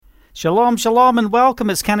Shalom, shalom, and welcome.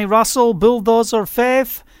 It's Kenny Russell, Bulldozer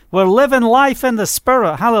Faith. We're living life in the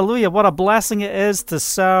Spirit. Hallelujah. What a blessing it is to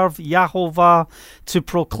serve Yahovah, to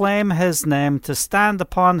proclaim His name, to stand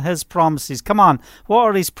upon His promises. Come on, what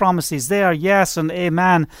are His promises? They are yes and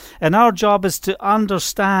amen. And our job is to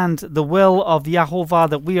understand the will of Yahovah,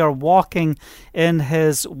 that we are walking in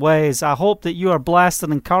His ways. I hope that you are blessed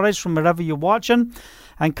and encouraged from wherever you're watching.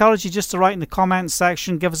 I encourage you just to write in the comments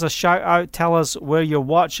section, give us a shout out, tell us where you're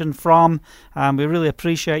watching from. We really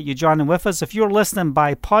appreciate you joining with us. If you're listening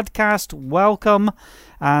by podcast, welcome.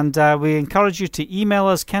 And we encourage you to email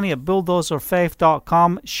us,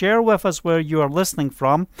 kenny@bulldozerfaith.com. Share with us where you are listening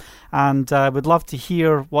from. And we'd love to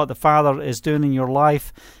hear what the Father is doing in your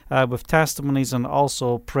life with testimonies and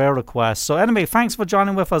also prayer requests. So anyway, thanks for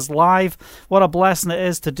joining with us live. What a blessing it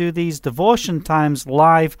is to do these devotion times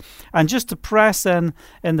live and just to press in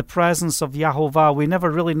the presence of Yahovah. We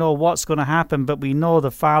never really know what's going to happen, but we know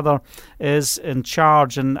the Father is in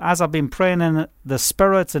charge. And as I've been praying in the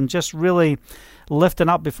Spirit and just really lifting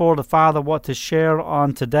up before the Father what to share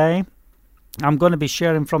on today, I'm going to be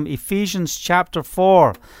sharing from Ephesians chapter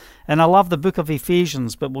 4. And I love the book of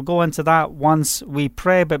Ephesians, but we'll go into that once we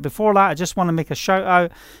pray. But before that, I just want to make a shout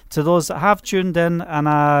out to those that have tuned in and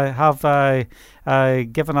have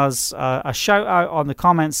given us a shout out on the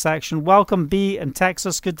comments section. Welcome, B in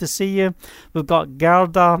Texas. Good to see you. We've got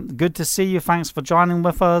Gerda. Good to see you. Thanks for joining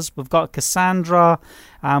with us. We've got Cassandra.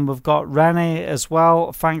 And we've got Renee as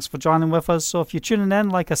well. Thanks for joining with us. So if you're tuning in,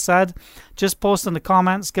 like I said, just post in the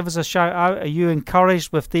comments. Give us a shout out. Are you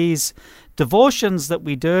encouraged with these devotions that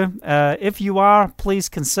we do? If you are, please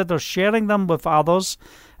consider sharing them with others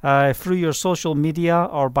through your social media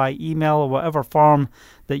or by email or whatever form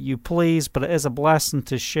that you please. But it is a blessing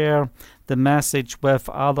to share the message with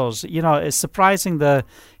others. You know, it's surprising the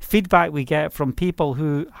feedback we get from people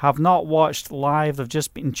who have not watched live. They've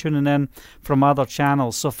just been tuning in from other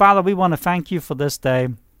channels. So, Father, we want to thank you for this day.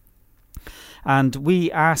 And we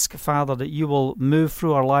ask, Father, that you will move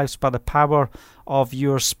through our lives by the power of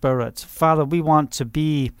your Spirit. Father, we want to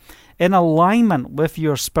be in alignment with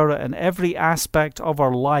your Spirit in every aspect of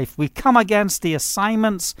our life. We come against the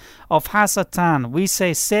assignments of Hasatan. We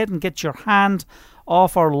say, Satan, get your hand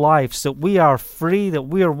off our lives, that we are free, that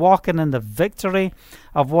we are walking in the victory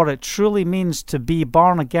of what it truly means to be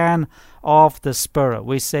born again of the Spirit.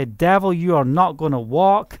 We say, devil, you are not going to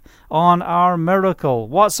walk on our miracle.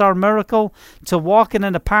 What's our miracle? To walking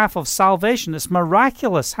in the path of salvation. It's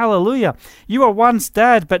miraculous. Hallelujah. You were once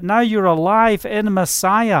dead, but now you're alive in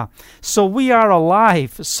Messiah. So we are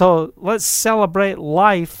alive. So let's celebrate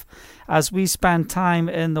life as we spend time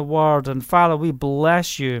in the Word. And Father, we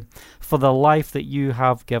bless you for the life that you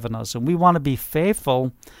have given us. And we want to be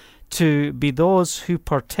faithful to be those who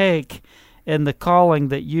partake in the calling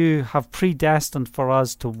that you have predestined for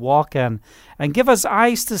us to walk in. And give us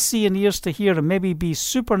eyes to see and ears to hear, and maybe be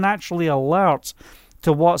supernaturally alert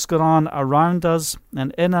to what's going on around us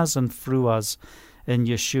and in us and through us. In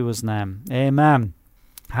Yeshua's name. Amen.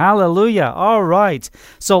 Hallelujah. All right.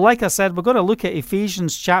 So like I said, we're going to look at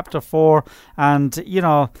Ephesians chapter 4. And, you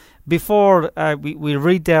know, before we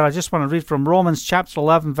read there, I just want to read from Romans chapter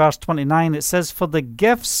 11, verse 29. It says, for the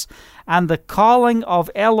gifts and the calling of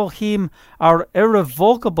Elohim are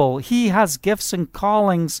irrevocable. He has gifts and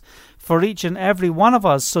callings for each and every one of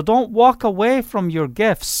us. So don't walk away from your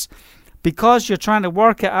gifts because you're trying to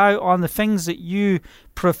work it out on the things that you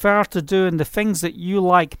prefer to do and the things that you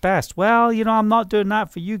like best. Well, you know, I'm not doing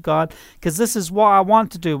that for you, God, because this is what I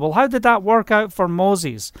want to do. Well, how did that work out for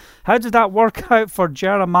Moses? How did that work out for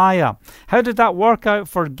Jeremiah? How did that work out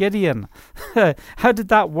for Gideon? How did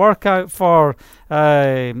that work out for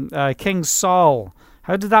King Saul?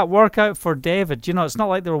 How did that work out for David? You know, it's not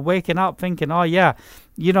like they were waking up thinking, oh yeah,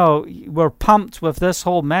 you know, we're pumped with this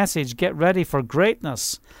whole message. Get ready for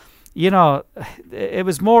greatness. You know, it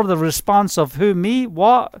was more the response of who, me,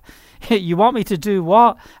 what? You want me to do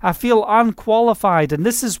what? I feel unqualified. And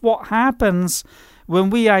this is what happens when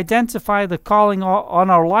we identify the calling on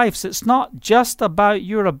our lives. It's not just about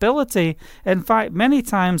your ability. In fact, many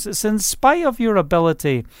times it's in spite of your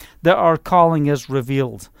ability that our calling is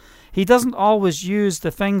revealed. He doesn't always use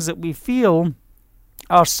the things that we feel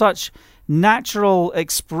are such natural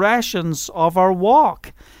expressions of our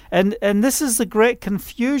walk. And this is the great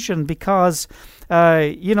confusion because,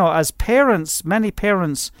 you know, as parents, many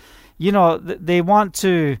parents, you know, they want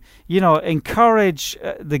to, you know, encourage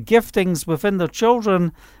the giftings within their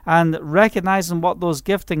children and recognizing what those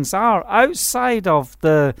giftings are outside of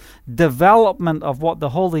the development of what the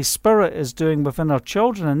Holy Spirit is doing within our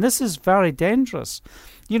children. And this is very dangerous.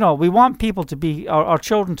 we want people to be, our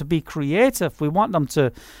children to be creative. We want them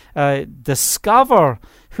to discover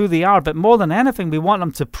who they are. But more than anything, we want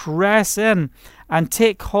them to press in and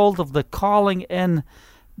take hold of the calling in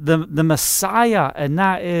the Messiah. And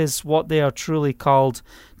that is what they are truly called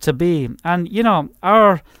to be. And,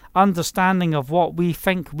 our understanding of what we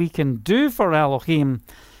think we can do for Elohim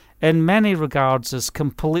in many regards is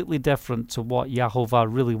completely different to what Yahovah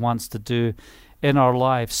really wants to do in our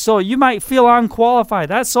lives. So you might feel unqualified.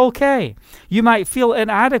 That's okay. You might feel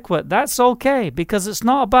inadequate. That's okay, because it's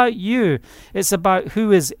not about you. It's about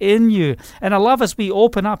who is in you. And I love, as we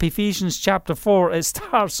open up Ephesians chapter 4, it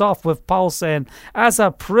starts off with Paul saying, as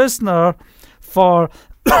a prisoner for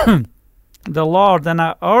the Lord, then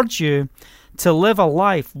I urge you to live a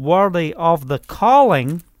life worthy of the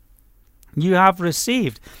calling you have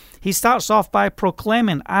received. He starts off by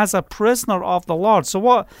proclaiming, as a prisoner of the Lord.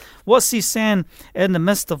 So what's he saying in the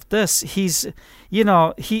midst of this? He's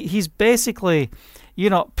basically,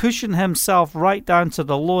 pushing himself right down to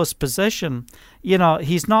the lowest position.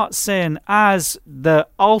 He's not saying as the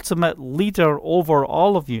ultimate leader over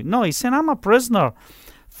all of you. No, he's saying, I'm a prisoner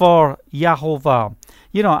for Yahovah.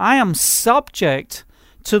 I am subject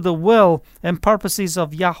to the will and purposes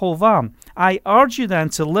of Yahovah. I urge you then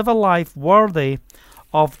to live a life worthy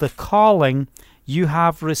of the calling you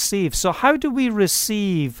have received. So how do we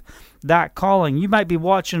receive that calling? You might be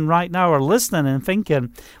watching right now or listening and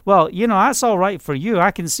thinking, well, that's all right for you.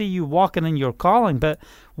 I can see you walking in your calling, but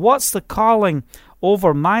what's the calling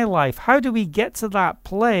over my life? How do we get to that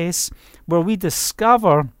place where we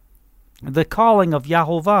discover the calling of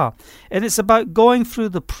Yahovah? And it's about going through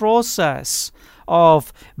the process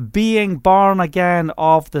of being born again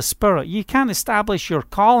of the Spirit. You can't establish your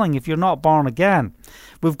calling if you're not born again.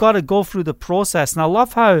 We've got to go through the process. And I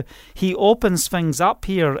love how he opens things up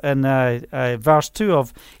here in verse 2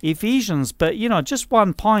 of Ephesians. But, just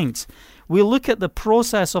one point. We look at the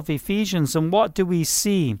process of Ephesians, and what do we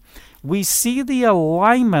see? We see the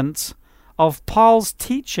alignment of Paul's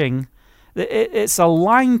teaching. It's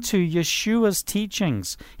aligned to Yeshua's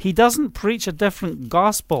teachings. He doesn't preach a different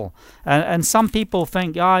gospel. And some people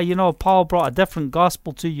think, Paul brought a different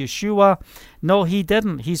gospel to Yeshua. No, he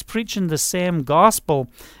didn't. He's preaching the same gospel.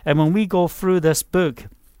 And when we go through this book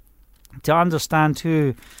to understand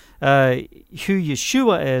who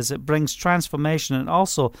Yeshua is, it brings transformation and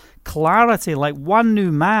also clarity. Like one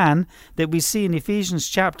new man that we see in Ephesians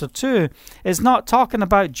chapter 2 is not talking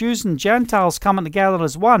about Jews and Gentiles coming together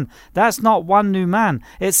as one. That's not one new man.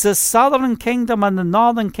 It's the southern kingdom and the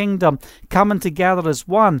northern kingdom coming together as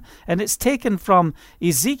one. And it's taken from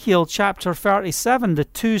Ezekiel chapter 37, the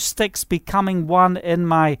two sticks becoming one in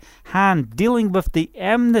my hand, dealing with the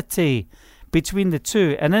enmity between the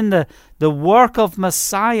two, and in the work of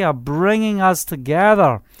Messiah bringing us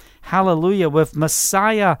together, hallelujah, with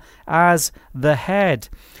Messiah as the head.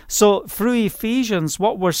 So through Ephesians,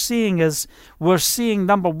 what we're seeing is,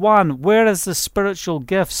 number one, where is the spiritual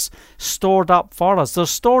gifts stored up for us? They're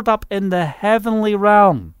stored up in the heavenly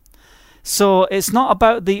realm. So it's not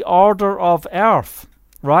about the order of earth,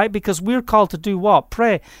 right? Because we're called to do what?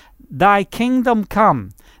 Pray, thy kingdom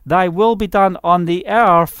come, thy will be done on the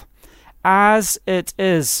earth as it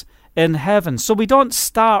is in heaven. So we don't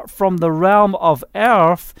start from the realm of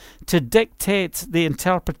earth to dictate the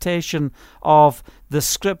interpretation of the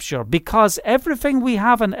scripture, because everything we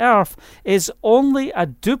have on earth is only a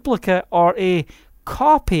duplicate or a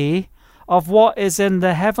copy of what is in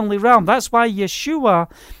the heavenly realm. That's why Yeshua,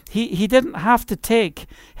 he didn't have to take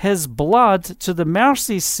his blood to the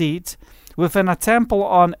mercy seat within a temple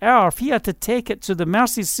on earth. He had to take it to the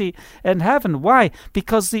mercy seat in heaven. Why?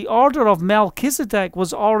 Because the order of Melchizedek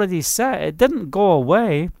was already set. It didn't go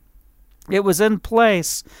away. It was in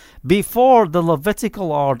place before the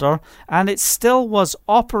Levitical order, and it still was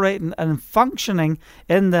operating and functioning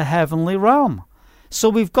in the heavenly realm. So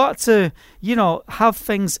we've got to, have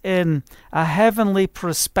things in a heavenly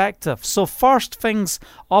perspective. So first, things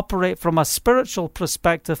operate from a spiritual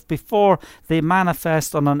perspective before they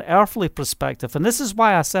manifest on an earthly perspective. And this is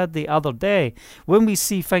why I said the other day, when we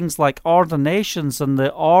see things like ordinations and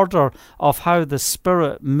the order of how the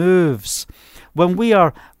Spirit moves, when we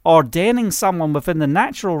are ordaining someone within the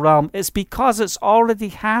natural realm, it's because it's already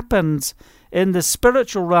happened in the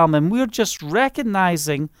spiritual realm, and we're just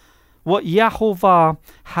recognizing what Yahovah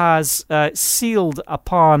has sealed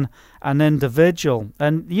upon an individual.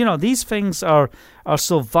 And, these things are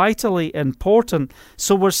so vitally important.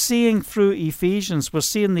 So we're seeing through Ephesians, we're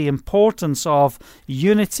seeing the importance of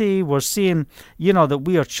unity. We're seeing, that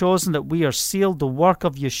we are chosen, that we are sealed, the work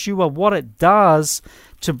of Yeshua, what it does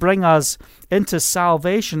to bring us into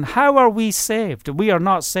salvation. How are we saved? We are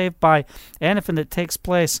not saved by anything that takes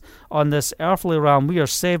place on this earthly realm. We are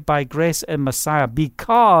saved by grace in Messiah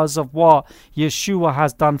because of what Yeshua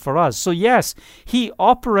has done for us. So yes, he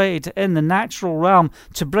operated in the natural realm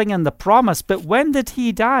to bring in the promise, but when did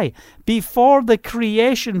he die? Before the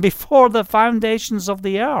creation, before the foundations of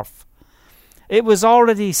the earth. It was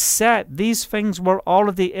already set. These things were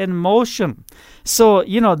already in motion. So,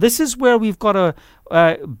 this is where we've got to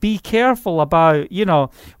be careful about,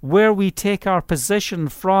 where we take our position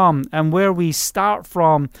from and where we start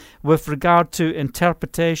from with regard to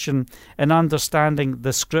interpretation and understanding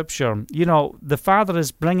the Scripture. The Father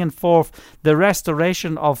is bringing forth the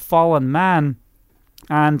restoration of fallen man.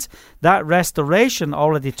 And that restoration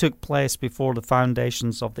already took place before the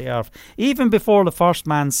foundations of the earth, even before the first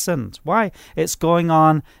man sinned. Why? It's going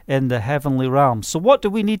on in the heavenly realm. So what do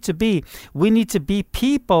we need to be? We need to be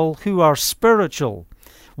people who are spiritual.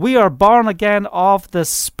 We are born again of the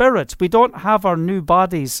Spirit. We don't have our new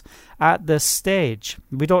bodies at this stage.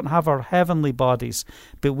 We don't have our heavenly bodies,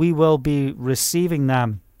 but we will be receiving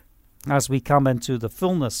them as we come into the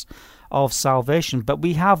fullness of salvation. But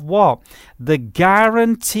we have what? The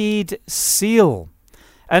guaranteed seal.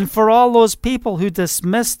 And for all those people who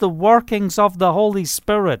dismiss the workings of the Holy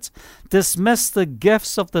Spirit, dismiss the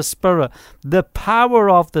gifts of the Spirit, the power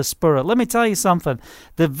of the Spirit, let me tell you something.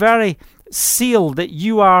 The very seal that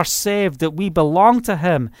you are saved, that we belong to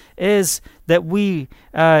him, is that we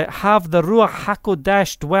have the Ruach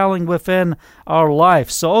HaKodesh dwelling within our life.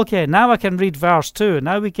 So, okay, now I can read verse 2.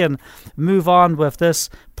 Now we can move on with this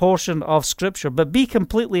portion of Scripture. But be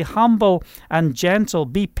completely humble and gentle.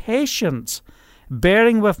 Be patient,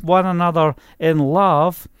 bearing with one another in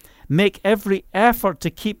love. Make every effort to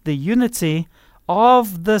keep the unity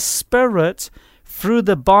of the Spirit through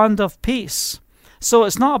the bond of peace. So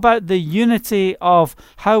it's not about the unity of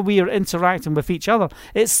how we are interacting with each other.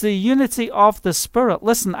 It's the unity of the Spirit.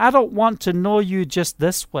 Listen, I don't want to know you just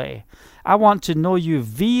this way. I want to know you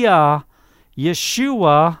via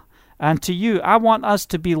Yeshua and to you. I want us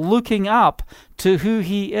to be looking up to who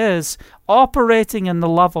he is, operating in the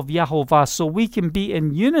love of Yahovah, so we can be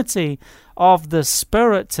in unity of the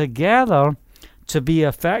Spirit together to be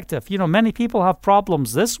effective. Many people have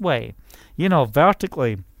problems this way,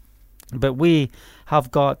 vertically. But we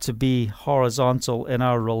have got to be horizontal in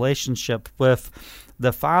our relationship with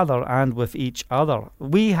the Father and with each other.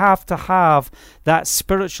 We have to have that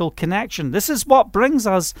spiritual connection. This is what brings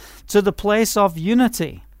us to the place of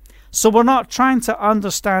unity. So we're not trying to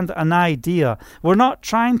understand an idea. We're not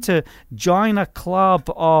trying to join a club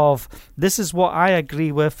of this is what I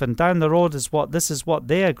agree with and down the road this is what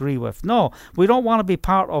they agree with. No, we don't want to be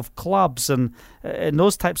part of clubs and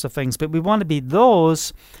those types of things, but we want to be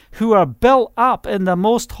those who are built up in the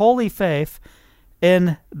most holy faith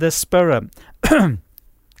in the Spirit.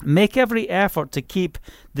 Make every effort to keep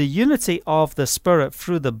the unity of the Spirit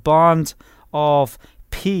through the bond of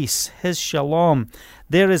peace, his shalom.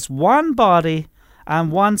 There is one body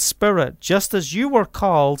and one Spirit, just as you were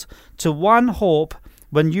called to one hope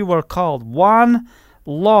when you were called, one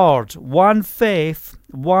Lord, one faith,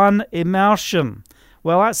 one immersion.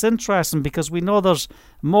 Well, that's interesting because we know there's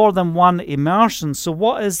more than one immersion. So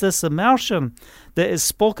what is this immersion that is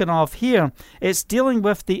spoken of here? It's dealing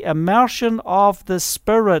with the immersion of the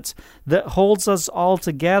Spirit that holds us all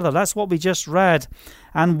together. That's what we just read.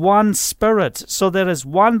 And one Spirit. So there is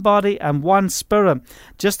one body and one Spirit.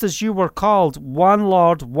 Just as you were called, one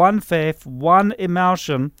Lord, one faith, one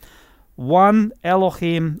immersion, one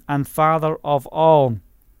Elohim and Father of all,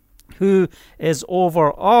 who is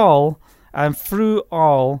over all and through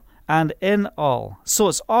all and in all. So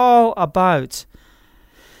it's all about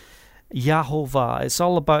Yahovah. It's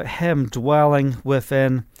all about him dwelling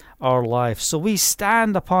within our life. So we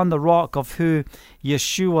stand upon the rock of who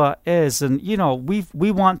Yeshua is. And,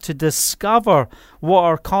 we want to discover what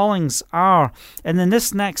our callings are. And in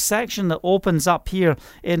this next section that opens up here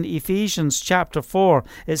in Ephesians chapter 4,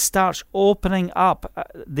 it starts opening up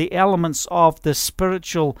the elements of the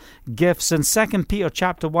spiritual gifts. In 2 Peter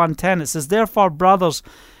chapter 1:10, it says, "Therefore, brothers,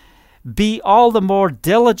 be all the more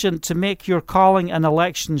diligent to make your calling and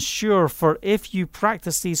election sure, for if you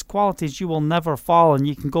practice these qualities, you will never fall." And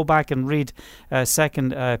you can go back and read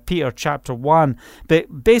 2 Peter chapter 1.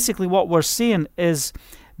 But basically what we're seeing is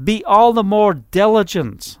be all the more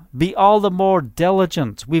diligent. Be all the more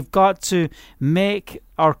diligent. We've got to make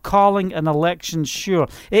our calling and election sure.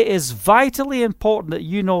 It is vitally important that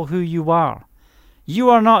you know who you are. You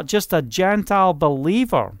are not just a Gentile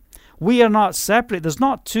believer. We are not separate. There's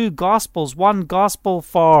not two gospels, one gospel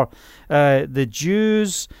for the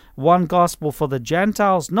Jews, one gospel for the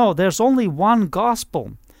Gentiles. No, there's only one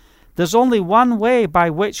gospel. There's only one way by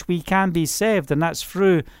which we can be saved, and that's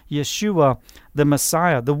through Yeshua, the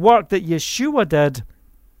Messiah. The work that Yeshua did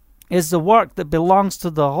is the work that belongs to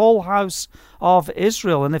the whole house of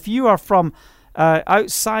Israel. And if you are from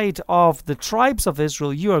outside of the tribes of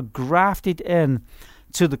Israel, you are grafted in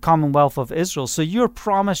to the commonwealth of Israel. So your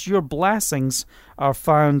promise, your blessings are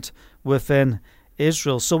found within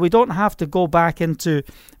Israel. So we don't have to go back into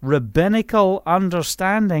rabbinical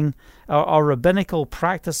understanding or rabbinical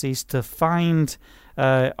practices to find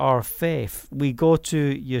our faith. We go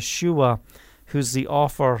to Yeshua, who's the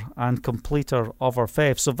author and completer of our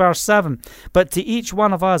faith. So verse 7, but to each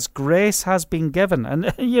one of us grace has been given.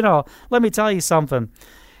 And, let me tell you something.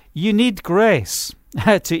 You need grace.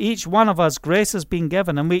 To each one of us, grace has been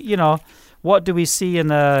given. And we, what do we see in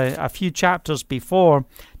a few chapters before?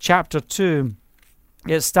 Chapter 2,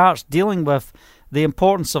 it starts dealing with the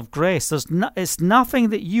importance of grace. It's nothing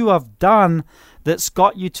that you have done that's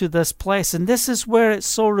got you to this place. And this is where it's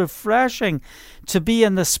so refreshing to be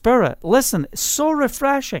in the Spirit. Listen, it's so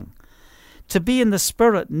refreshing to be in the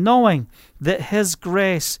Spirit, knowing that His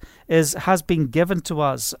grace has been given to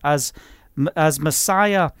us as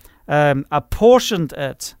Messiah apportioned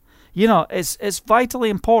it. It's vitally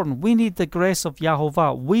important. We need the grace of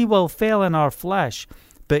Yahovah. We will fail in our flesh,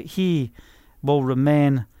 but He will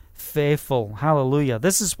remain faithful. Hallelujah.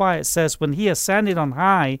 This is why it says, when He ascended on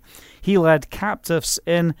high, He led captives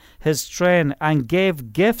in His train and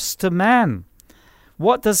gave gifts to men.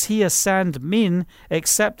 What does He ascend mean,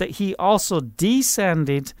 except that He also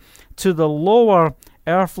descended to the lower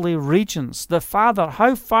earthly regions? The Father,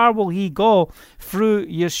 how far will He go through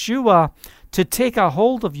Yeshua to take a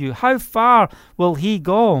hold of you? How far will He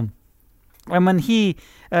go? And when He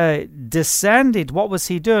descended, what was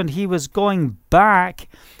He doing? He was going back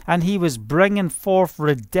and He was bringing forth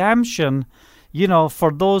redemption,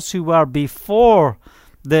 for those who were before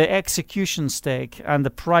the execution stake and the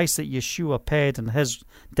price that Yeshua paid in His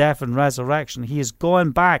death and resurrection. He is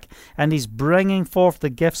going back and He's bringing forth the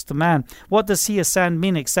gifts to man. What does He ascend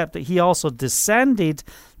mean, except that He also descended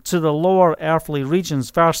to the lower earthly regions?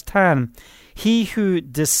 Verse 10, He who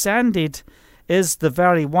descended is the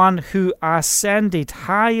very one who ascended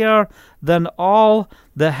higher than all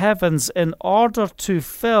the heavens in order to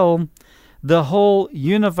fill the whole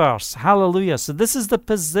universe. Hallelujah. So this is the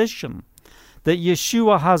position that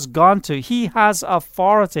Yeshua has gone to. He has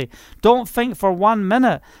authority. Don't think for 1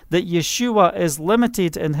 minute that Yeshua is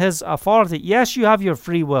limited in His authority. Yes, you have your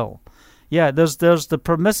free will. Yeah, there's the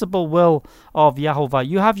permissible will of Yahovah.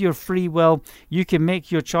 You have your free will. You can make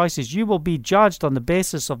your choices. You will be judged on the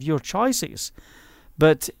basis of your choices.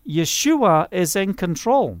 But Yeshua is in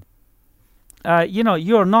control.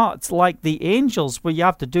 You're not like the angels where you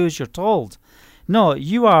have to do as you're told. No,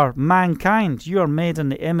 you are mankind. You are made in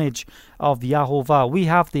the image of Yahovah. We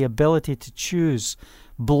have the ability to choose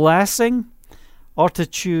blessing or to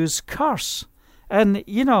choose curse. And,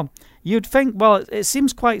 you'd think, well, it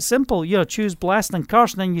seems quite simple. Choose blessing and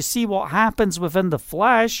curse, and then you see what happens within the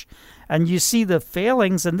flesh, and you see the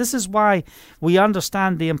failings. And this is why we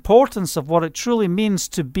understand the importance of what it truly means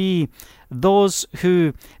to be those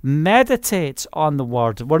who meditate on the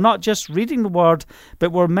Word. We're not just reading the Word,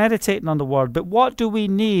 but we're meditating on the Word. But what do we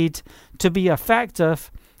need to be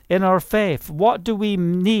effective in our faith? What do we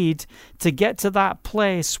need to get to that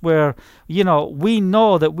place where, we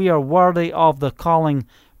know that we are worthy of the calling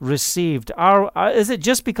received? Is it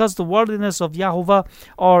just because the worthiness of Yahovah,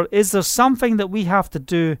 or is there something that we have to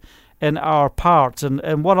do in our part?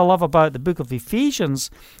 And what I love about the book of Ephesians,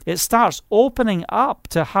 it starts opening up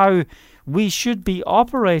to how we should be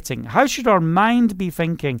operating. How should our mind be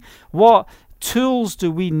thinking? What tools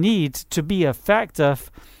do we need to be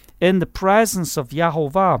effective in the presence of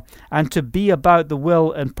Yahovah and to be about the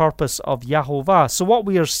will and purpose of Yahovah? So what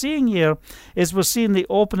we are seeing here is we're seeing the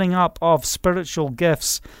opening up of spiritual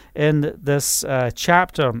gifts in this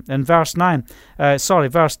chapter. In verse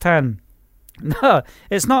 10. No,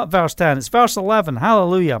 it's not verse 10. It's verse 11.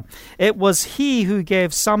 Hallelujah. It was He who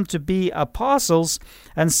gave some to be apostles,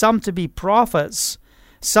 and some to be prophets,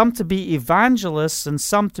 some to be evangelists, and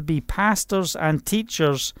some to be pastors and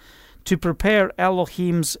teachers, to prepare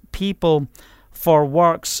Elohim's people for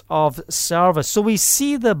works of service. So we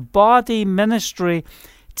see the body ministry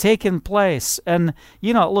taking place. And,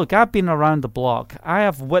 look, I've been around the block. I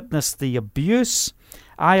have witnessed the abuse.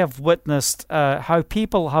 I have witnessed how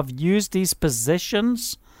people have used these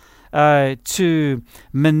positions to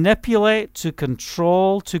manipulate, to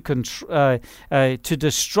control, to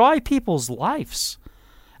destroy people's lives.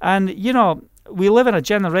 And, we live in a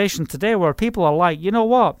generation today where people are like, you know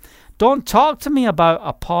what? Don't talk to me about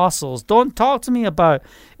apostles. Don't talk to me about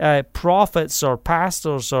prophets or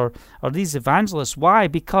pastors or these evangelists. Why?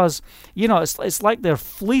 Because, it's like they're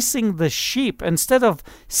fleecing the sheep instead of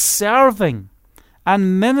serving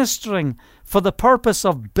and ministering for the purpose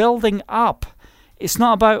of building up. It's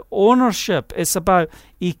not about ownership. It's about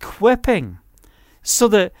equipping so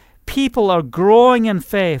that people are growing in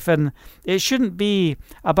faith. And it shouldn't be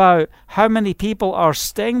about how many people are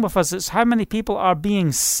staying with us. It's how many people are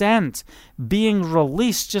being sent, being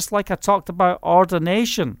released, just like I talked about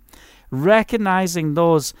ordination. Recognizing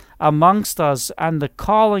those amongst us and the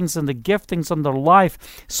callings and the giftings on their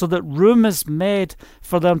life so that room is made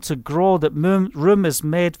for them to grow, that room is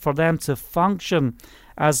made for them to function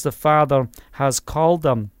as the Father has called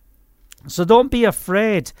them. So don't be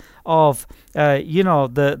afraid of,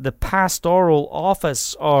 the pastoral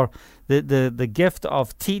office or the gift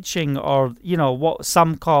of teaching or, what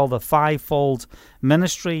some call the fivefold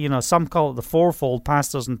ministry. Some call it the fourfold,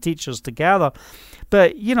 pastors and teachers together.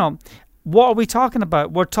 But, what are we talking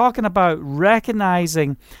about? We're talking about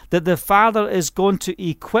recognizing that the Father is going to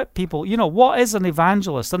equip people. What is an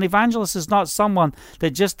evangelist? An evangelist is not someone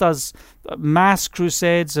that just does mass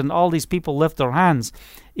crusades and all these people lift their hands.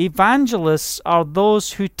 Evangelists are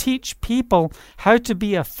those who teach people how to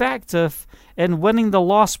be effective in winning the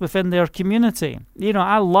lost within their community.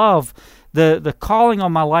 I love the calling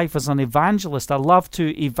on my life as an evangelist. I love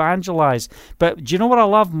to evangelize. But do you know what I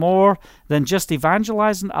love more than just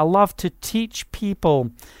evangelizing? I love to teach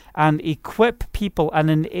people and equip people and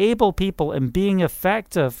enable people in being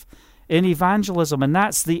effective in evangelism. And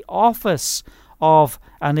that's the office of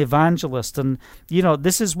an evangelist. And,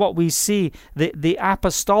 this is what we see, the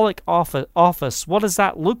apostolic office. What does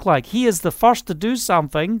that look like? He is the first to do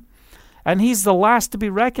something, and he's the last to be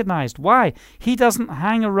recognized. Why? He doesn't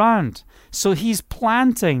hang around. So he's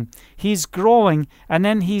planting, he's growing, and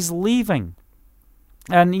then he's leaving.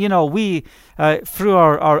 And, we, through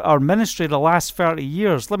our ministry the last 30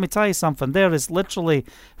 years, let me tell you something, there is literally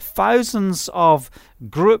thousands of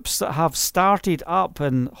groups that have started up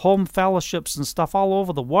and home fellowships and stuff all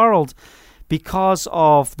over the world because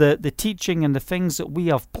of the teaching and the things that we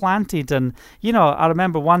have planted. And, I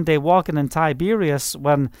remember one day walking in Tiberias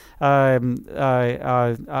when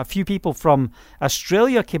a few people from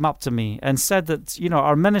Australia came up to me and said that,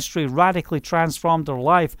 our ministry radically transformed their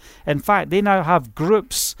life. In fact, they now have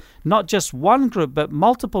groups, not just one group, but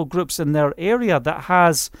multiple groups in their area that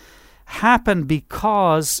has happened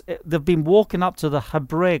because they've been woken up to the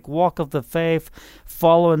Hebraic walk of the faith,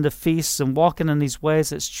 following the feasts and walking in these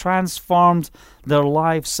ways. It's transformed their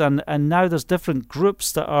lives, and now there's different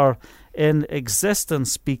groups that are in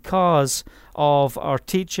existence because of our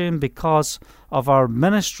teaching, because of our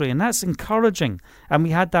ministry, and that's encouraging. And we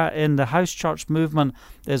had that in the house church movement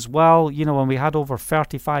as well, when we had over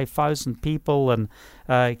 35,000 people and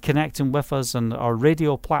connecting with us, and our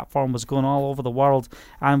radio platform was going all over the world,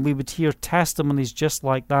 and we would hear testimonies just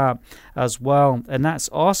like that as well, and that's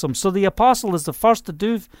awesome. So the apostle is the first to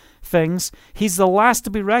do things. He's the last to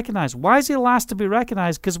be recognized. Why is he last to be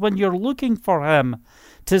recognized? Because when you're looking for him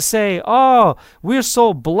to say, oh, we're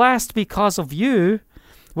so blessed because of you,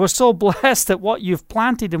 we're so blessed at what you've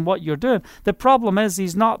planted and what you're doing, the problem is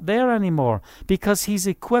he's not there anymore because he's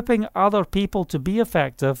equipping other people to be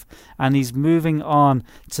effective, and he's moving on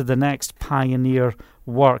to the next pioneer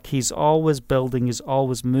work. He's always building, he's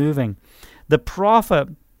always moving. The prophet,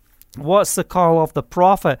 what's the call of the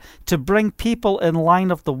prophet? To bring people in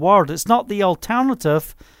line of the word. It's not the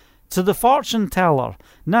alternative to the fortune teller.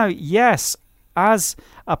 Now, yes, as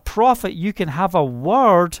a prophet, you can have a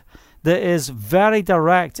word that is very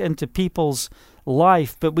direct into people's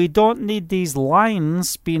life, but we don't need these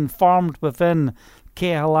lines being formed within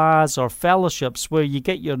kehalas or fellowships where you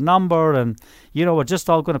get your number and, we're just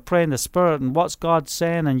all going to pray in the Spirit and what's God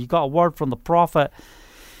saying, and you got a word from the prophet.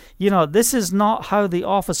 This is not how the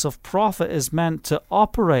office of prophet is meant to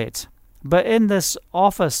operate. But in this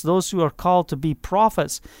office, those who are called to be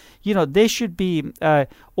prophets, they should be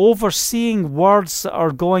overseeing words that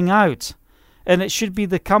are going out. And it should be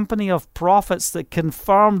the company of prophets that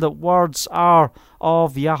confirm that words are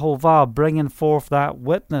of Yahovah, bringing forth that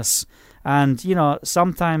witness. And,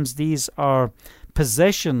 sometimes these are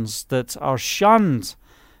positions that are shunned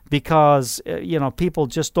because, people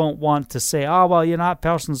just don't want to say, oh, well, that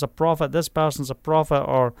person's a prophet, this person's a prophet,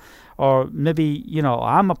 or maybe,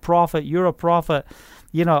 I'm a prophet, you're a prophet.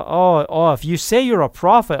 If you say you're a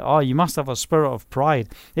prophet, you must have a spirit of pride.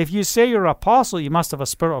 If you say you're an apostle, you must have a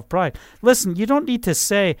spirit of pride. Listen, you don't need to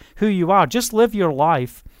say who you are. Just live your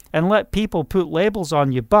life and let people put labels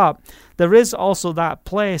on you. But there is also that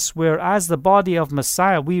place where, as the body of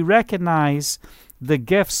Messiah, we recognize the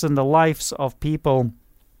gifts and the lives of people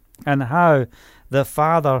and how the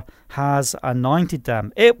Father has anointed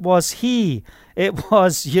them. It was Yeshua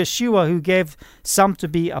who gave some to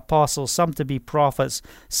be apostles, some to be prophets,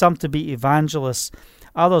 some to be evangelists,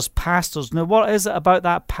 others pastors. Now, what is it about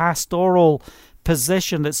that pastoral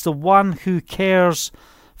position? It's the one who cares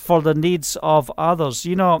for the needs of others.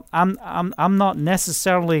 I'm not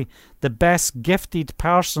necessarily the best gifted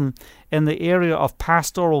person in the area of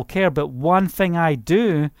pastoral care, but one thing I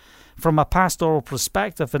do from a pastoral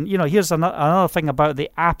perspective, and here's another thing about the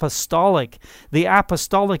apostolic. The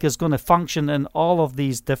apostolic is going to function in all of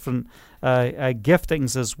these different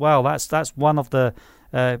giftings as well. That's one of the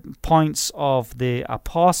points of the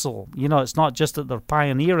apostle. It's not just that they're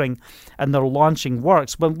pioneering and they're launching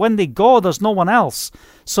works, but when they go, there's no one else.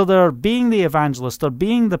 So they're being the evangelist, they're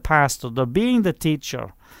being the pastor, they're being the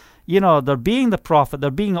teacher. They're being the prophet,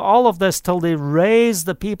 they're being all of this till they raise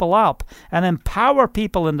the people up and empower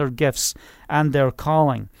people in their gifts and their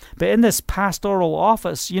calling. But in this pastoral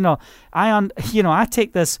office, I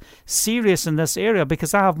take this serious in this area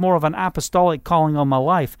because I have more of an apostolic calling on my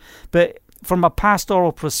life. But from a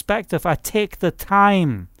pastoral perspective, I take the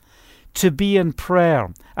time to be in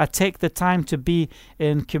prayer. I take the time to be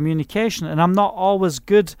in communication. And I'm not always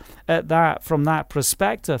good at that from that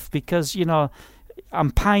perspective because,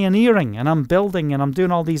 I'm pioneering and I'm building and I'm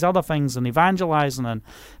doing all these other things and evangelizing,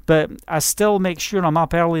 but I still make sure I'm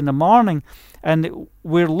up early in the morning and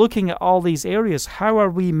we're looking at all these areas. How are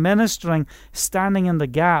we ministering, standing in the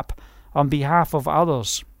gap on behalf of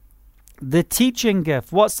others? The teaching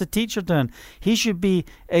gift, what's the teacher doing? He should be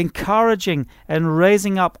encouraging and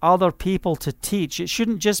raising up other people to teach. It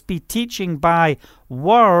shouldn't just be teaching by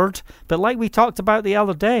word, but like we talked about the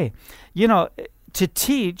other day, to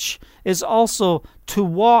teach is also to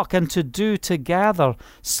walk and to do together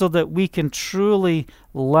so that we can truly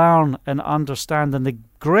learn and understand. And the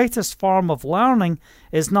greatest form of learning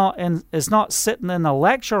is not sitting in a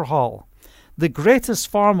lecture hall. The greatest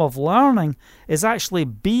form of learning is actually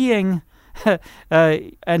being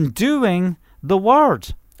and doing the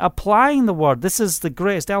Word, applying the Word. This is the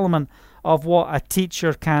greatest element of what a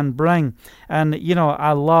teacher can bring. And,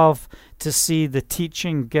 I love to see the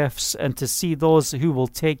teaching gifts and to see those who will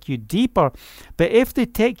take you deeper. But if they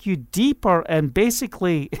take you deeper and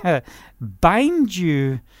basically bind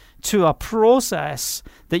you to a process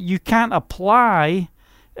that you can't apply,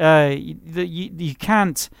 that you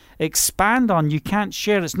can't expand on, you can't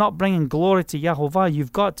share, it's not bringing glory to Yahovah,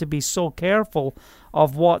 you've got to be so careful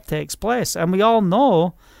of what takes place. And we all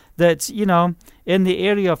know that, in the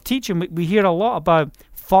area of teaching, we hear a lot about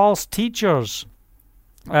false teachers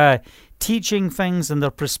teaching things and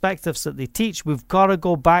their perspectives that they teach. We've got to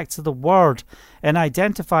go back to the Word and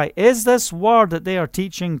identify, is this Word that they are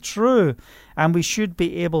teaching true? And we should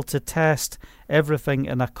be able to test everything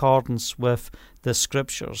in accordance with the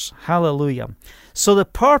Scriptures. Hallelujah. So the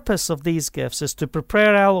purpose of these gifts is to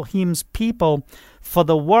prepare Elohim's people for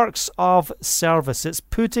the works of service. It's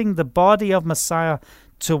putting the body of Messiah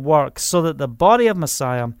to work so that the body of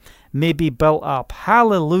Messiah may be built up.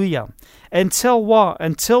 Hallelujah. Until what?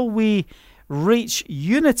 Until we reach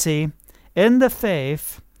unity in the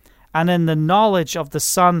faith and in the knowledge of the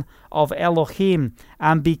Son of Elohim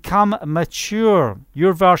and become mature.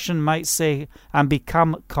 Your version might say, and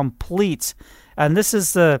become complete. And this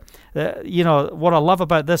is what I love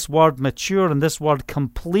about this word mature and this word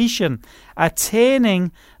completion,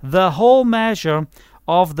 attaining the whole measure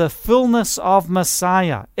of the fullness of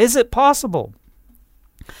Messiah. Is it possible?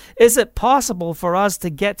 Is it possible for us to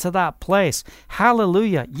get to that place?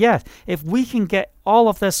 Hallelujah. Yes, if we can get all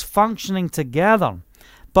of this functioning together.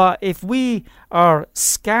 But if we are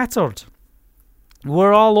scattered,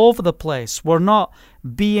 we're all over the place. We're not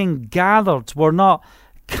being gathered. We're not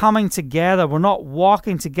coming together. We're not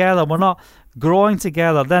walking together. We're not growing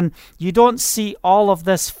together. Then you don't see all of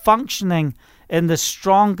this functioning in the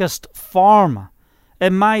strongest form.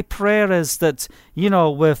 And my prayer is that,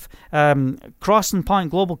 with Crossing Point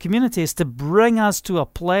Global Community, is to bring us to a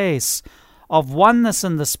place of oneness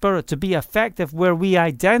in the Spirit to be effective, where we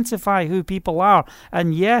identify who people are.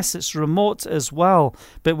 And yes, it's remote as well,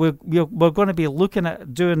 but we're going to be looking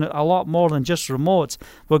at doing a lot more than just remote.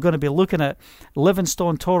 We're going to be looking at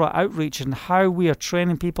Livingstone Torah Outreach and how we are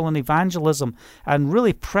training people in evangelism, and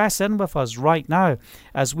really press in with us right now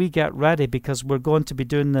as we get ready, because we're going to be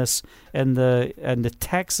doing this in the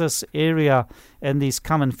Texas area in these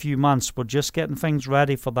coming few months. We're just getting things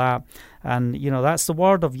ready for that. And, that's the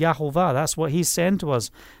word of Yahovah. That's what he's saying to us.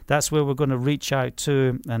 That's where we're going to reach out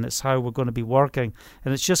to, and it's how we're going to be working.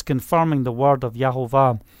 And it's just confirming the word of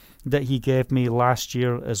Yahovah that he gave me last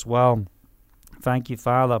year as well. Thank you,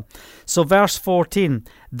 Father. So verse 14,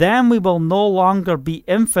 then we will no longer be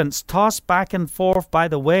infants, tossed back and forth by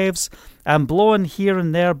the waves and blown here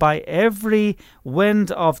and there by every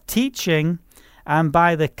wind of teaching, and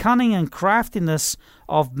by the cunning and craftiness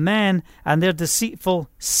of men and their deceitful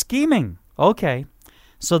scheming. Okay,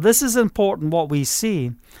 so this is important what we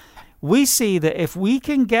see. We see that if we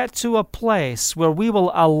can get to a place where we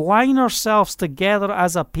will align ourselves together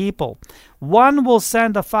as a people, one will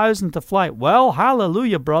send 1,000 to flight. Well,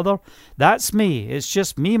 hallelujah, brother. That's me. It's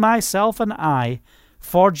just me, myself, and I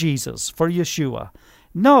for Jesus, for Yeshua.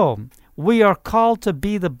 No, we are called to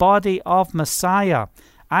be the body of Messiah.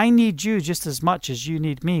 I need you just as much as you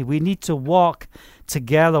need me. We need to walk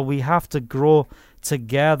together. We have to grow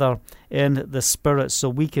together in the Spirit so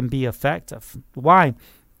we can be effective. Why?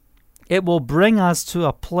 It will bring us to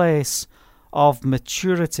a place of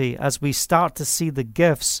maturity as we start to see the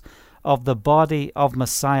gifts of the body of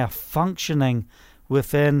Messiah functioning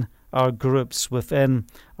within our groups, within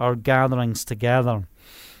our gatherings together.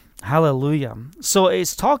 Hallelujah. So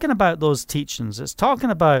it's talking about those teachings. It's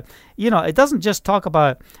talking about, it doesn't just talk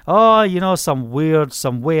about, some weird,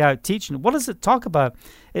 some way out teaching. What does it talk about?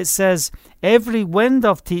 It says, every wind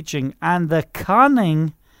of teaching and the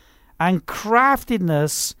cunning and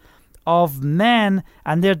craftiness of men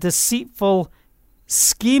and their deceitful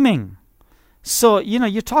scheming. So,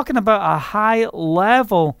 you're talking about a high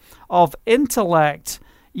level of intellect,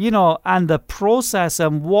 and the process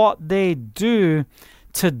and what they do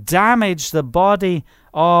to damage the body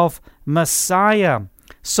of Messiah.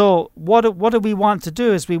 So what do we want to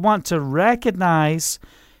do is we want to recognize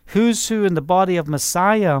who's who in the body of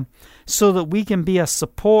Messiah so that we can be a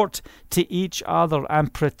support to each other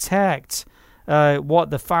and protect what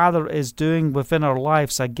the Father is doing within our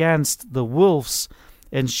lives against the wolves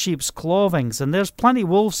in sheep's clothing. And there's plenty of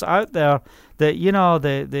wolves out there that,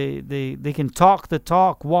 they can talk the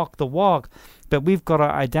talk, walk the walk, but we've got to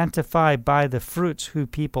identify by the fruits who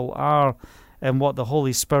people are and what the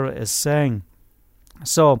Holy Spirit is saying.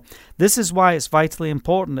 So this is why it's vitally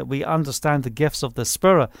important that we understand the gifts of the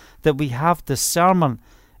Spirit, that we have discernment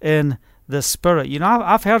in the Spirit.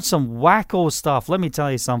 I've heard some wacko stuff. Let me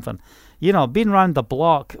tell you something. Been around the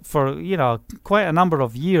block for, quite a number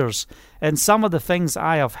of years, and some of the things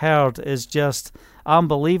I have heard is just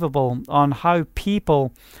unbelievable on how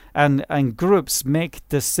people and groups make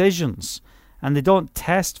decisions, and they don't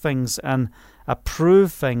test things and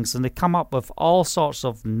approve things, and they come up with all sorts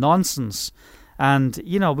of nonsense. And,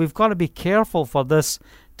 we've got to be careful for this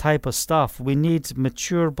type of stuff. We need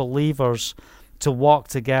mature believers to walk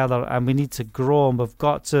together, and we need to grow, and we've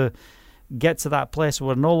got to get to that place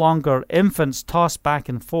where we're no longer infants tossed back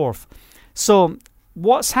and forth. So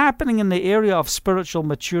what's happening in the area of spiritual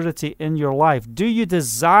maturity in your life? Do you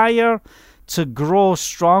desire to grow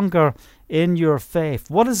stronger in your faith?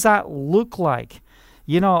 What does that look like?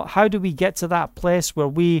 How do we get to that place where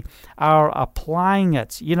we are applying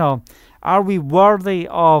it? Are we worthy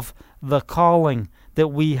of the calling that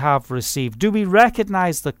we have received? Do we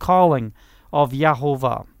recognize the calling of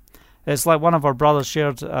Yahovah? It's like one of our brothers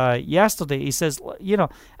shared yesterday. He says,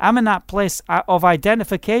 I'm in that place of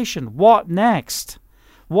identification. What next?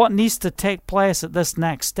 What needs to take place at this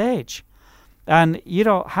next stage? And,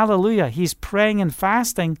 hallelujah, he's praying and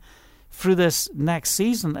fasting through this next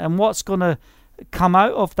season. And what's going to come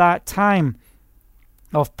out of that time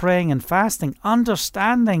of praying and fasting?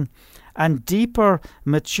 Understanding and deeper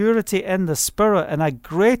maturity in the Spirit and a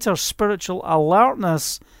greater spiritual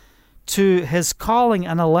alertness to his calling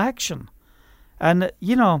and election. And,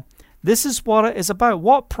 this is what it is about.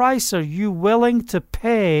 What price are you willing to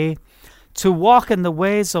pay to walk in the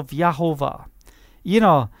ways of Yahovah?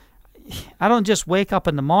 I don't just wake up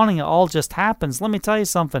in the morning, it all just happens. Let me tell you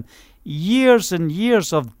something. Years and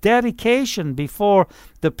years of dedication before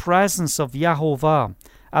the presence of Yahovah,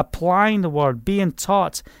 applying the Word, being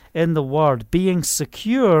taught in the Word, being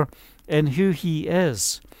secure in who he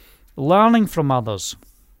is, learning from others,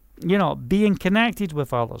 being connected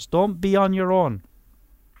with others. Don't be on your own.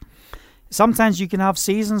 Sometimes you can have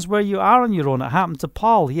seasons where you are on your own. It happened to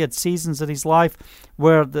Paul. He had seasons in his life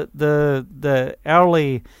where the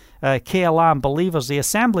early KLM believers, the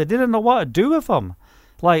assembly, didn't know what to do with him.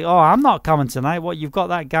 Like, oh, I'm not coming tonight. What, you've got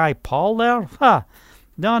that guy Paul there? Ha!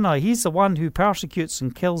 No, he's the one who persecutes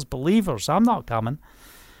and kills believers. I'm not coming.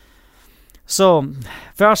 So,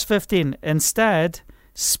 verse 15, instead,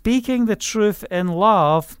 speaking the truth in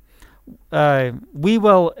love, we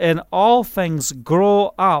will in all things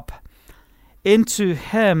grow up into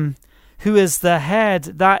him who is the head,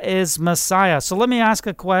 that is Messiah. So let me ask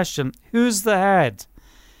a question. Who's the head?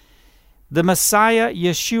 The Messiah,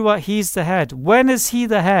 Yeshua, he's the head. When is he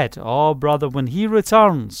the head? Oh, brother, when he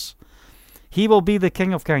returns, he will be the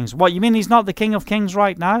King of Kings. What, you mean he's not the King of Kings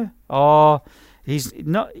right now? Oh, he's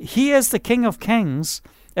not. He is the King of Kings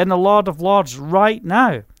and the Lord of Lords right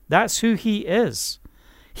now. That's who he is.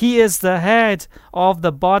 He is the head of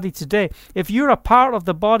the body today. If you're a part of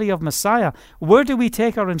the body of Messiah, where do we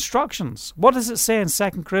take our instructions? What does it say in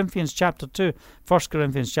 2 Corinthians chapter 2, 1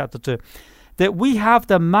 Corinthians chapter 2? That we have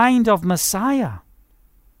the mind of Messiah.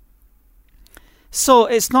 So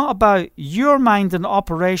it's not about your mind and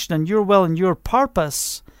operation and your will and your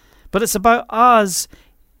purpose, but it's about us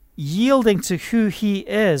yielding to who he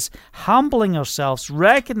is, humbling ourselves,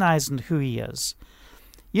 recognizing who he is.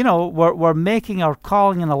 You know, we're making our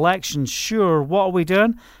calling and election sure. What are we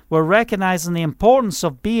doing? We're recognizing the importance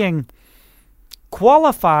of being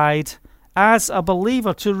qualified as a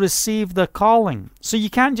believer to receive the calling. So you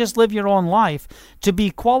can't just live your own life. To be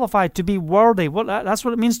qualified, to be worthy. That's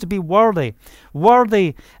what it means to be worthy.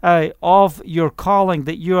 Worthy of your calling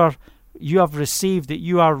that you have received, that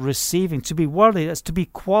you are receiving. To be worthy, that's to be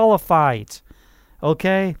qualified.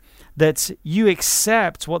 Okay? That you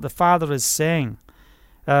accept what the Father is saying.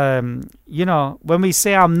 You know, when we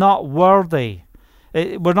say I'm not worthy,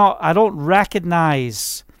 I don't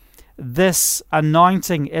recognize this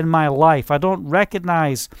anointing in my life. I don't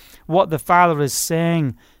recognize what the Father is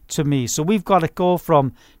saying to me. So we've got to go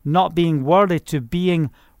from not being worthy to being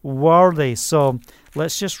worthy. So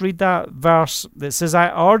let's just read that verse that says, I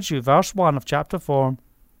urge you, verse 1 of chapter 4,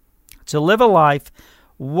 to live a life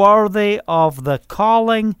worthy of the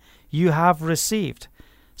calling you have received.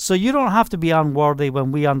 So you don't have to be unworthy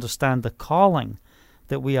when we understand the calling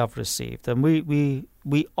that we have received. And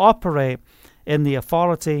we operate in the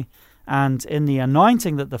authority and in the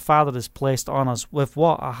anointing that the Father has placed on us with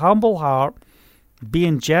what? A humble heart,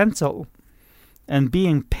 being gentle and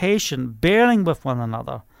being patient, bearing with one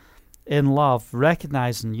another in love,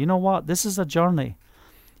 recognizing, you know what? This is a journey.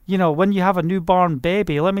 You know, when you have a newborn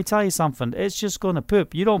baby, let me tell you something. It's just going to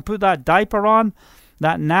poop. You don't put that diaper on,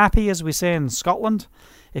 that nappy, as we say in Scotland.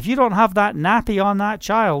 If you don't have that nappy on that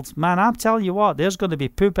child, man, I'm telling you what, there's going to be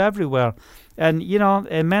poop everywhere. And, you know,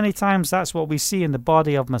 and many times that's what we see in the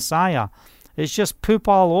body of Messiah. It's just poop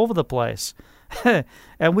all over the place.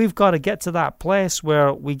 And we've got to get to that place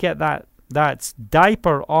where we get that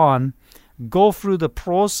diaper on, go through the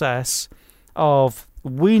process of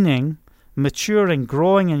weaning, maturing,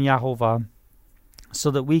 growing in Yahovah,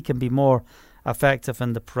 so that we can be more effective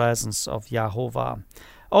in the presence of Yahovah.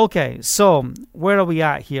 Okay, so where are we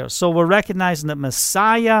at here? So we're recognizing that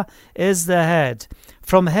Messiah is the head.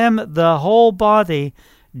 From him, the whole body,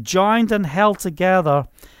 joined and held together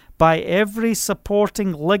by every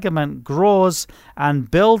supporting ligament, grows and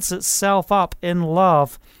builds itself up in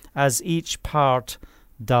love as each part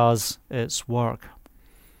does its work.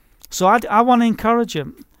 So I want to encourage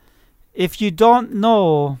you. If you don't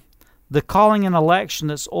know the calling and election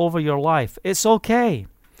that's over your life, it's okay.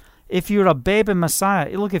 If you're a babe in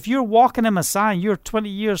Messiah, look, if you're walking in Messiah, you're 20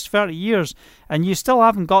 years, 30 years, and you still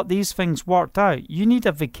haven't got these things worked out, you need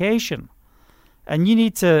a vacation. And you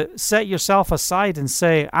need to set yourself aside and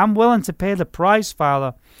say, I'm willing to pay the price,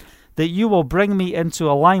 Father, that you will bring me into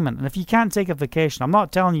alignment. And if you can't take a vacation, I'm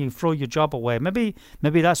not telling you throw your job away. Maybe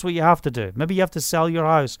that's what you have to do. Maybe you have to sell your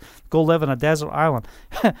house, go live on a desert island.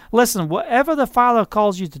 Listen, whatever the Father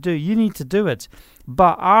calls you to do, you need to do it.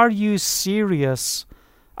 But are you serious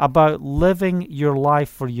about living your life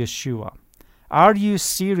for Yeshua? Are you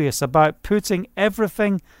serious about putting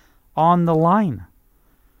everything on the line?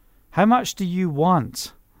 How much do you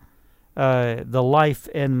want the life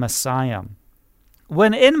in Messiah?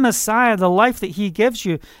 When in Messiah, the life that he gives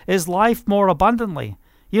you is life more abundantly.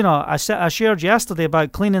 You know, I shared yesterday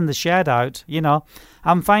about cleaning the shed out. You know,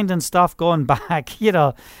 I'm finding stuff going back, you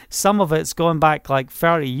know, some of it's going back like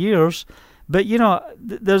 30 years. But, you know,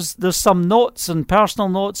 there's some notes and personal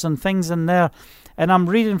notes and things in there. and I'm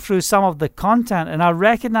reading through some of the content, and I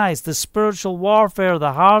recognize the spiritual warfare,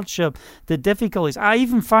 the hardship, the difficulties. I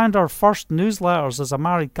even found our first newsletters as a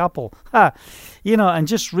married couple. And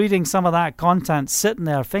just reading some of that content, sitting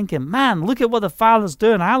there thinking, man, look at what the Father's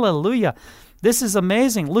doing. Hallelujah. This is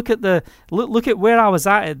amazing. Look at where I was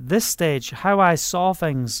at this stage, how I saw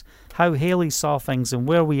things, how Haley saw things, and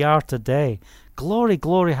where we are today. Glory,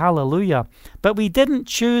 glory, hallelujah. But we didn't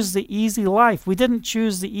choose the easy life. We didn't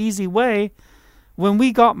choose the easy way. When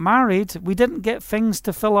we got married, we didn't get things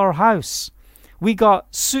to fill our house. We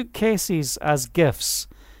got suitcases as gifts.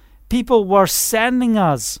 People were sending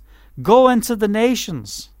us, go into the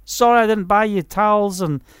nations. Sorry I didn't buy you towels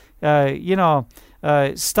and,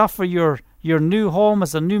 stuff for your new home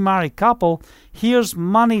as a new married couple. Here's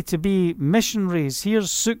money to be missionaries. Here's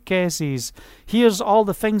suitcases. Here's all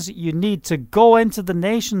the things that you need to go into the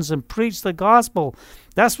nations and preach the gospel.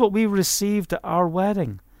 That's what we received at our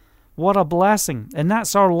wedding. What a blessing. And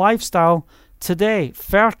that's our lifestyle today.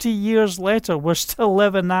 30 years later, we're still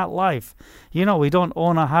living that life. We don't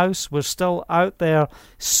own a house. We're still out there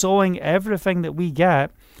sowing everything that we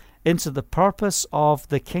get into the purpose of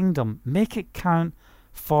the kingdom. Make it count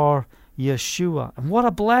for Yeshua. And what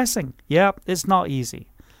a blessing. Yeah, it's not easy.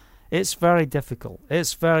 It's very difficult.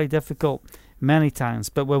 It's very difficult many times.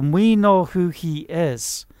 But when we know who he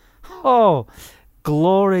is,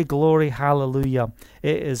 glory, glory, hallelujah.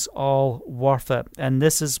 It is all worth it. And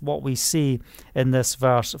this is what we see in this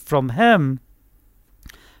verse. From him,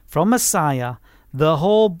 from Messiah, the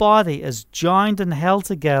whole body is joined and held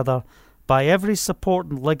together by every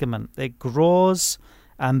supporting ligament. It grows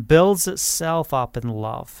and builds itself up in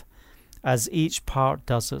love as each part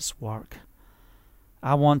does its work.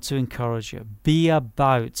 I want to encourage you, be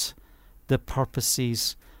about the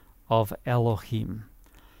purposes of Elohim.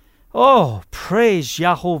 Oh, praise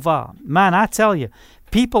Yahovah. Man, I tell you,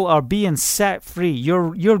 people are being set free.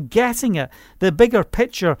 You're getting it. The bigger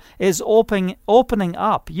picture is opening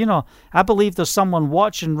up. I believe there's someone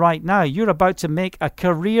watching right now. You're about to make a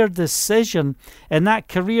career decision, and that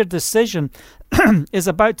career decision is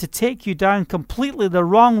about to take you down completely the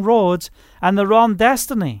wrong road and the wrong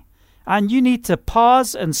destiny. And you need to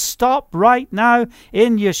pause and stop right now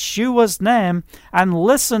in Yeshua's name and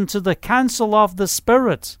listen to the counsel of the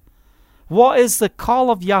Spirit. What is the call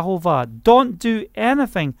of Yahovah? Don't do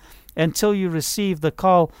anything until you receive the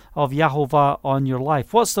call of Yahovah on your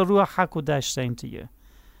life. What's the Ruach HaKodesh saying to you?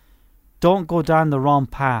 Don't go down the wrong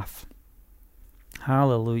path.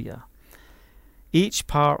 Hallelujah. Each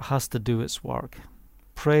part has to do its work.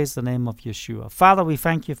 Praise the name of Yeshua. Father, we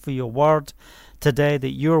thank you for your word today,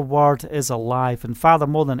 that your word is alive. And Father,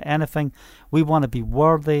 more than anything, we want to be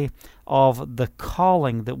worthy of the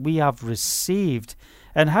calling that we have received.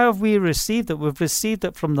 And how have we received it? We've received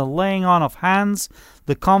it from the laying on of hands,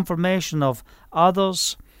 the confirmation of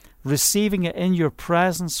others, receiving it in your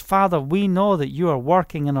presence. Father, we know that you are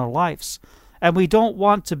working in our lives. And we don't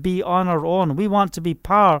want to be on our own. We want to be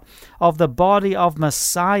part of the body of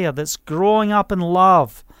Messiah that's growing up in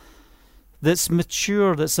love, that's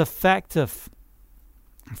mature, that's effective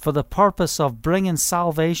for the purpose of bringing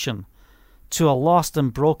salvation to a lost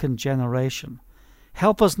and broken generation.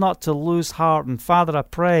 Help us not to lose heart. And Father, I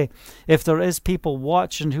pray if there is people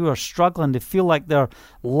watching who are struggling to feel like their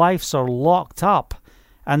lives are locked up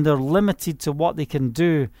and they're limited to what they can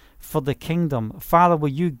do for the kingdom, Father, will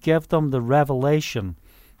you give them the revelation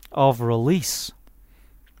of release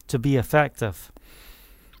to be effective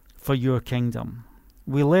for your kingdom.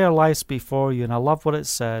 We lay our lives before you, and I love what it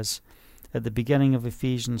says at the beginning of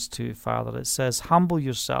Ephesians 2, Father. It says, humble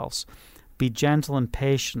yourselves, be gentle and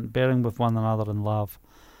patient, bearing with one another in love.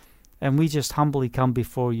 And we just humbly come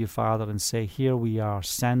before you, Father, and say, here we are.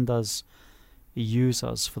 Send us, use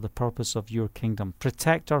us for the purpose of your kingdom.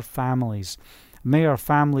 Protect our families. May our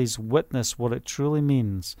families witness what it truly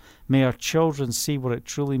means. May our children see what it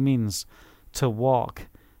truly means to walk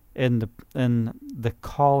in the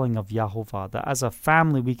calling of Yahovah. That as a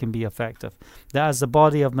family we can be effective. That as the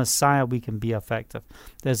body of Messiah we can be effective.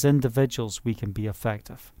 That as individuals we can be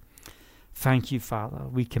effective. Thank you, Father.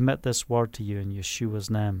 We commit this word to you in Yeshua's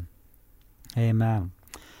name. Amen.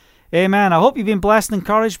 Amen. I hope you've been blessed and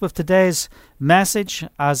encouraged with today's message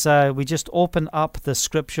as we just open up the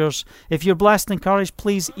scriptures. If you're blessed and encouraged,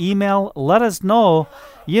 please email. Let us know,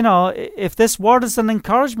 if this word is an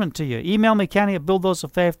encouragement to you. Email me,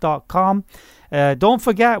 Kenny@bulldozersoffaith.com. Don't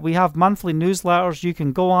forget, we have monthly newsletters. You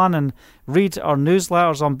can go on and read our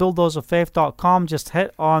newsletters on bulldozerfaith.com, just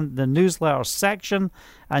hit on the newsletter section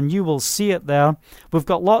and you will see it there. We've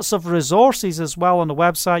got lots of resources as well on the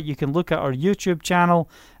website. You can look at our YouTube channel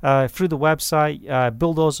through the website,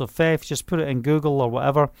 Bulldozer Faith. Just put it in Google or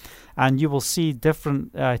whatever, and you will see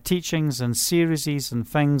different teachings and series and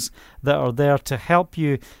things that are there to help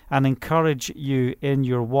you and encourage you in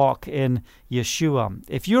your walk in Yeshua.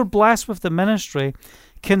 If you're blessed with the ministry,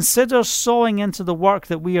 consider sowing into the work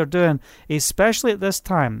that we are doing, especially at this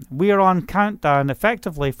time. We are on countdown,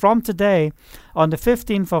 effectively, from today on the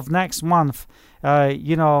 15th of next month.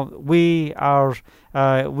 We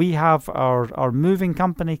have our moving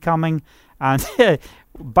company coming, and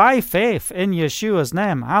by faith in Yeshua's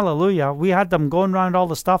name, hallelujah, we had them going around all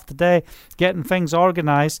the stuff today, getting things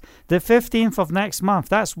organized. The 15th of next month,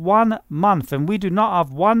 that's 1 month, and we do not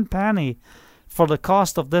have 1 penny for the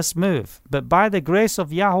cost of this move. But by the grace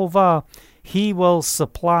of Yahovah, He will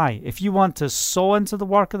supply. If you want to sow into the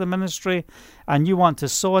work of the ministry and you want to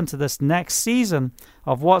sow into this next season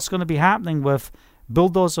of what's going to be happening with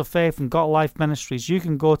Bulldozer Faith and God Life Ministries, you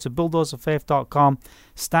can go to bulldozerfaith.com,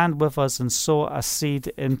 stand with us and sow a seed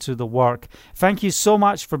into the work. Thank you so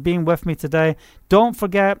much for being with me today. Don't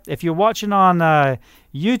forget, if you're watching on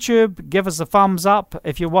YouTube, give us a thumbs up.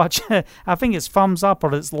 If you're watching, I think it's thumbs up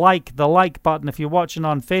or it's the like button. If you're watching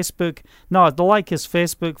on Facebook, no, the like is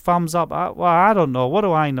Facebook, thumbs up. I don't know. What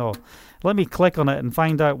do I know? Let me click on it and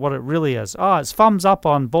find out what it really is. Oh, it's thumbs up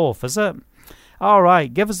on both, is it? All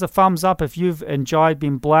right, give us a thumbs up if you've enjoyed,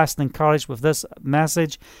 been blessed and encouraged with this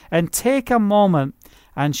message. And take a moment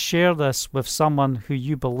and share this with someone who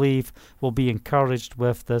you believe will be encouraged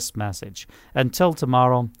with this message. Until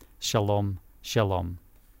tomorrow, shalom, shalom.